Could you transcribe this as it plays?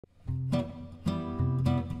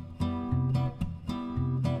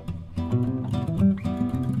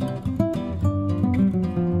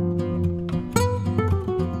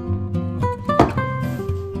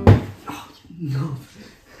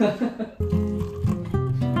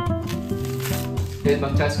Here's my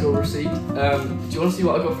Tesco receipt. Do you want to see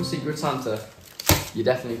what I got for Secret Santa? You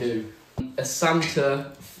definitely do. A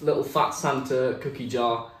Santa, little fat Santa cookie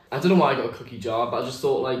jar. I don't know why I got a cookie jar, but I just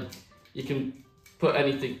thought like you can put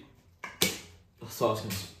anything. I thought I was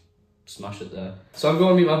gonna smash it there. So I'm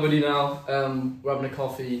going to meet my buddy now. We're having a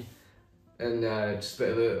coffee and just a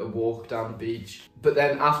bit of a walk down the beach. But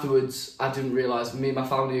then afterwards, I didn't realise me and my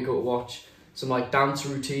family are going to watch some like dance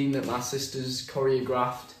routine that my sister's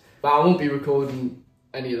choreographed. But I won't be recording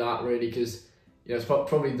any of that really, because you know it's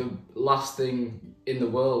probably the last thing in the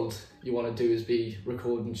world you want to do is be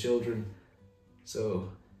recording children.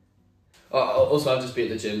 So also I'll just be at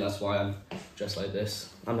the gym, that's why I'm dressed like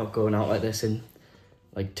this. I'm not going out like this in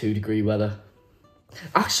like 2-degree weather.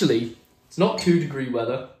 Actually, it's not 2-degree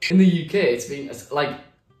weather. In the UK, it's like,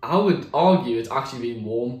 I would argue it's actually been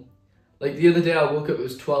warm. Like the other day I woke up, it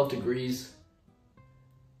was 12 degrees.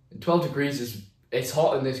 And 12 degrees it's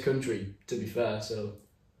hot in this country, to be fair, so.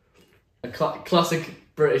 A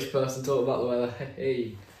classic British person talking about the weather,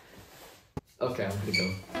 hey. Okay, I'm gonna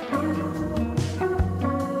go.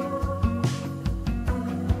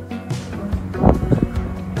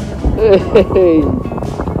 Hey.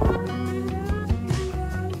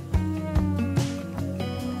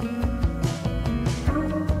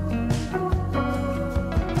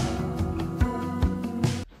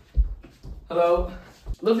 Hello.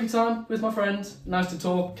 Lovely time with my friends. Nice to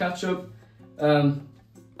talk, catch up,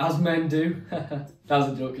 as men do.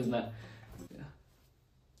 That's a joke, isn't it? Yeah.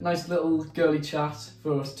 Nice little girly chat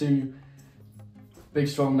for us two big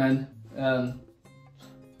strong men.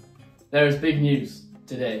 There is big news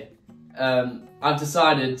today. I've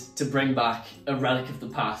decided to bring back a relic of the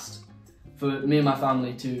past for me and my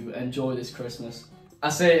family to enjoy this Christmas. I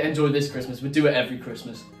say enjoy this Christmas, we do it every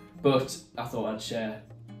Christmas, but I thought I'd share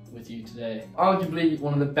with you today. Arguably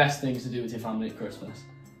one of the best things to do with your family at Christmas.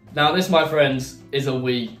 Now this, my friends, is a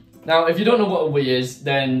Wii. Now if you don't know what a Wii is,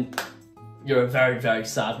 then you're a very, very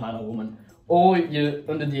sad man or woman. Or you're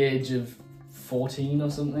under the age of 14 or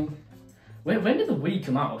something. When did the Wii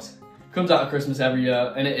come out? Comes out at Christmas every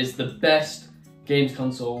year, and it is the best games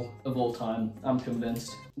console of all time, I'm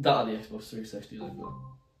convinced. That or the Xbox 360 like that.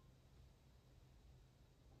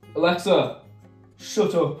 Alexa,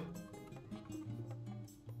 shut up.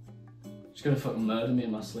 She's gonna fucking murder me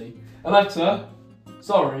in my sleep. Alexa,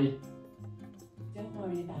 sorry. Don't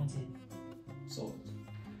worry about it. Sorted.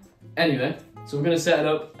 Anyway, so we're gonna set it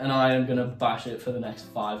up, and I am gonna bash it for the next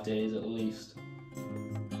 5 days at least.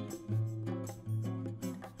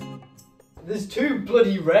 There's two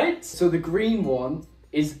bloody reds. So the green one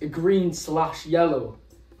is green/yellow.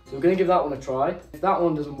 So we're gonna give that one a try. If that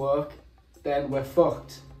one doesn't work, then we're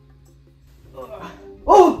fucked.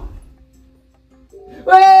 Oh!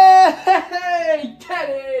 Hey! Get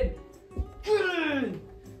in! Good!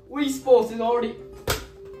 Wii Sports is already.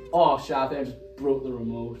 Oh shit! I think I just broke the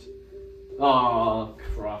remote. Oh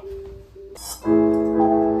crap!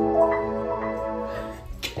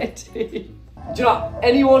 Get in! Do you know,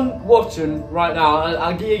 anyone watching right now,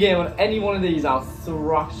 I'll give you a game on any one of these, I'll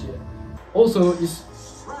thrash you. Also,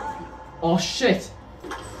 oh shit.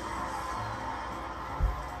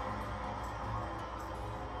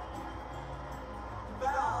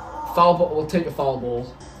 Foul ball, we'll take a foul ball.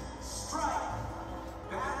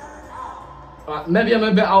 Right, maybe I'm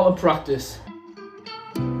a bit out of practice.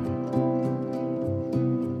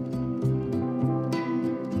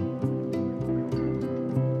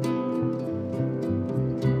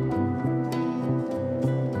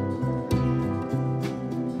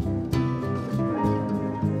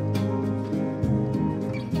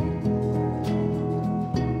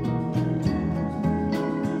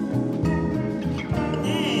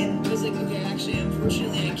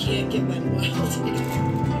 Unfortunately, I can't get my wild.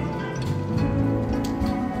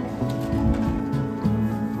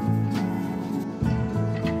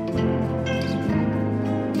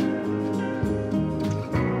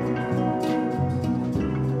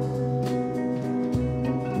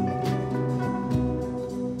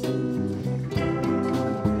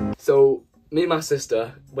 So, me and my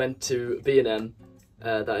sister went to B&M,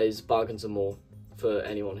 that is Bargains and More, for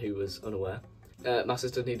anyone who was unaware. My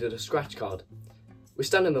sister needed a scratch card. We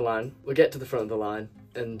stand in the line, we get to the front of the line,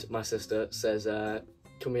 and my sister says,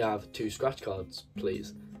 can we have 2 scratch cards,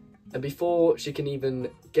 please? And before she can even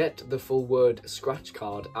get the full word scratch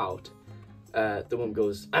card out, the woman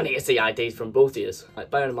goes, I need to see IDs from both of yous. Like,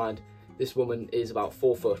 bear in mind, this woman is about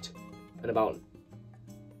 4 foot and about,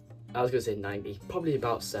 I was going to say 90, probably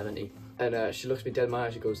about 70. And she looks me dead in my eye,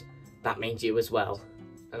 she goes, that means you as well.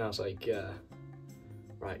 And I was like,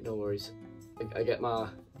 right, no worries. I get my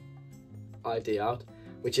ID out,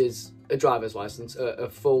 which is a driver's license, a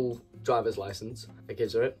full driver's license. I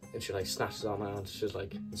gives her it, and she like snatches it out of my hand. She's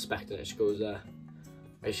like inspecting it. She goes, "Are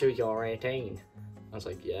you sure you're 18?" I was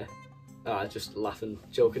like, "Yeah." Just laughing,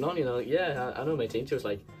 joking on, you know, like, "Yeah, I know I'm 18." She was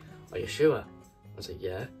like, "Are you sure?" I was like,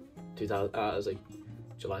 "Yeah." I was like,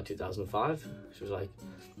 "July 2005. She was like,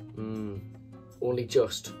 "Only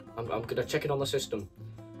just. I'm gonna check it on the system."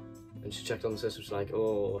 And she checked on the system. She's like,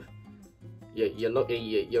 "Oh, you're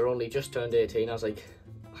lucky. You're only just turned 18." I was like,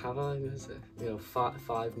 "Have I?" Was it, you know,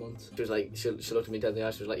 5 months. She was like, she looked at me dead in the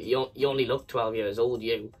eye. She was like, "You only look 12 years old,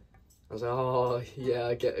 you." I was like, "Oh yeah,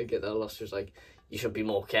 I get that a lot." She was like, "You should be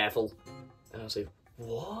more careful." And I was like,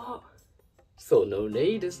 "What?" Thought no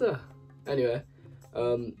need, is there? Anyway,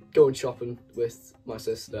 going shopping with my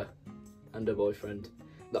sister and her boyfriend.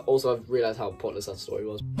 Also, I've realised how pointless that story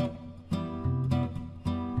was.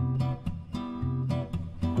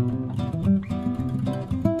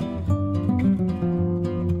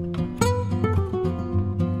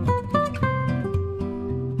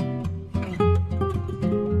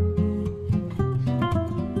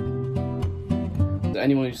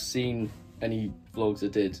 Anyone who's seen any vlogs I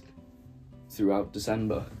did throughout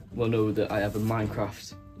December will know that I have a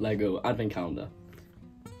Minecraft Lego advent calendar.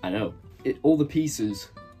 I know. All the pieces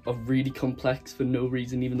are really complex for no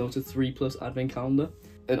reason, even though it's a 3+ advent calendar.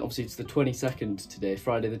 And obviously it's the 22nd today,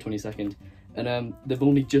 Friday the 22nd. And they've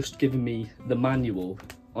only just given me the manual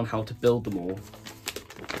on how to build them all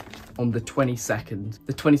on the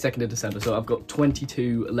 22nd of December. So I've got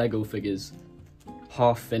 22 Lego figures,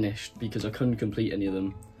 half finished, because I couldn't complete any of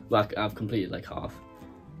them. Like, I've completed like half.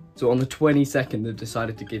 So on the 22nd, they've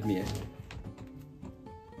decided to give me it.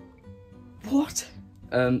 What?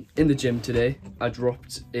 In the gym today, I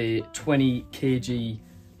dropped a 20 kg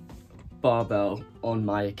barbell on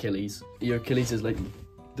my Achilles. Your Achilles is like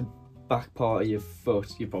the back part of your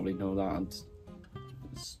foot. You probably know that. And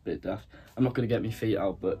it's a bit daft. I'm not going to get my feet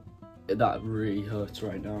out, but that really hurts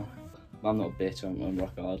right now. I'm not a bitch, I'm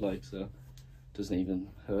rock hard, like, so it doesn't even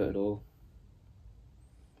hurt at all.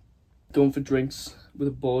 Going for drinks with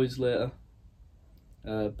the boys later.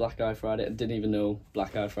 Black Eye Friday. I didn't even know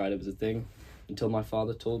Black Eye Friday was a thing until my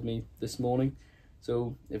father told me this morning.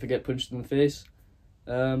 So if I get punched in the face,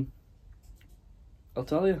 I'll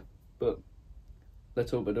tell you, but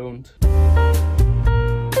let's hope I don't.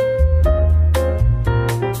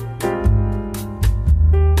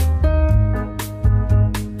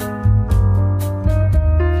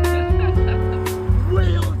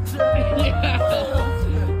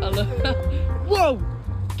 Whoa!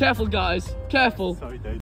 Careful, guys, careful. Sorry, Dave.